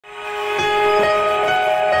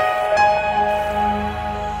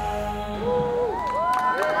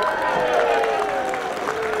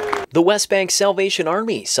The Westbank Salvation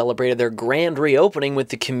Army celebrated their grand reopening with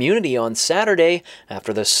the community on Saturday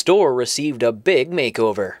after the store received a big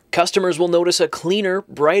makeover. Customers will notice a cleaner,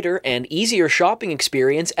 brighter, and easier shopping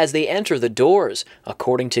experience as they enter the doors,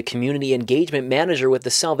 according to Community Engagement Manager with the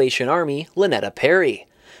Salvation Army, Lynetta Perry.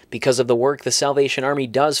 Because of the work the Salvation Army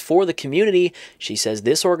does for the community, she says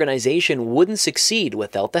this organization wouldn't succeed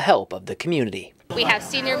without the help of the community. We have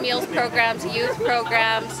senior meals programs, youth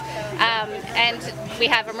programs, and we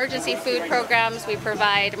have emergency food programs. We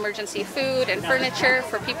provide emergency food and furniture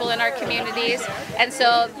for people in our communities. And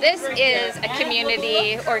so this is a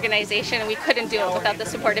community organization, and we couldn't do it without the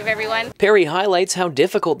support of everyone. Perry highlights how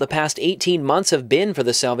difficult the past 18 months have been for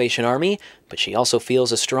the Salvation Army, but she also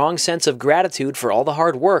feels a strong sense of gratitude for all the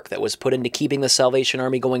hard work that was put into keeping the Salvation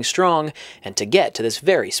Army going strong and to get to this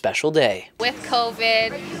very special day. With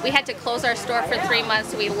COVID, we had to close our store for 3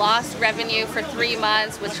 months. We lost revenue for 3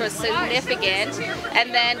 months, which was significant.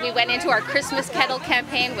 And then we went into our Christmas kettle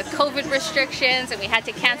campaign with COVID restrictions, and we had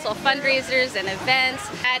to cancel fundraisers and events.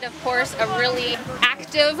 And of course, a really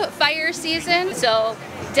active fire season. So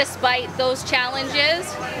despite those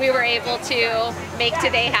challenges, we were able to make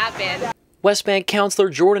today happen. Westbank Councillor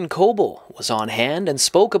Jordan Coble was on hand and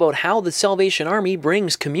spoke about how the Salvation Army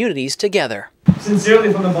brings communities together.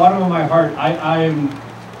 Sincerely, from the bottom of my heart,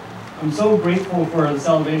 I'm so grateful for the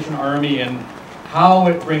Salvation Army and how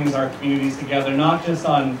it brings our communities together, not just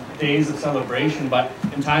on days of celebration, but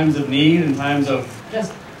in times of need, in times of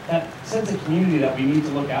just that sense of community that we need to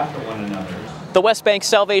look after one another. The Westbank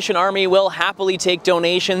Salvation Army will happily take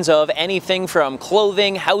donations of anything from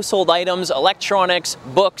clothing, household items, electronics,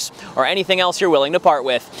 books, or anything else you're willing to part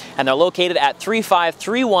with. And they're located at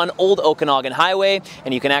 3531 Old Okanagan Highway,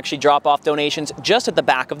 and you can actually drop off donations just at the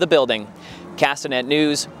back of the building. Castanet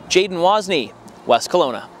News, Jaden Wozni, West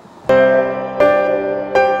Kelowna.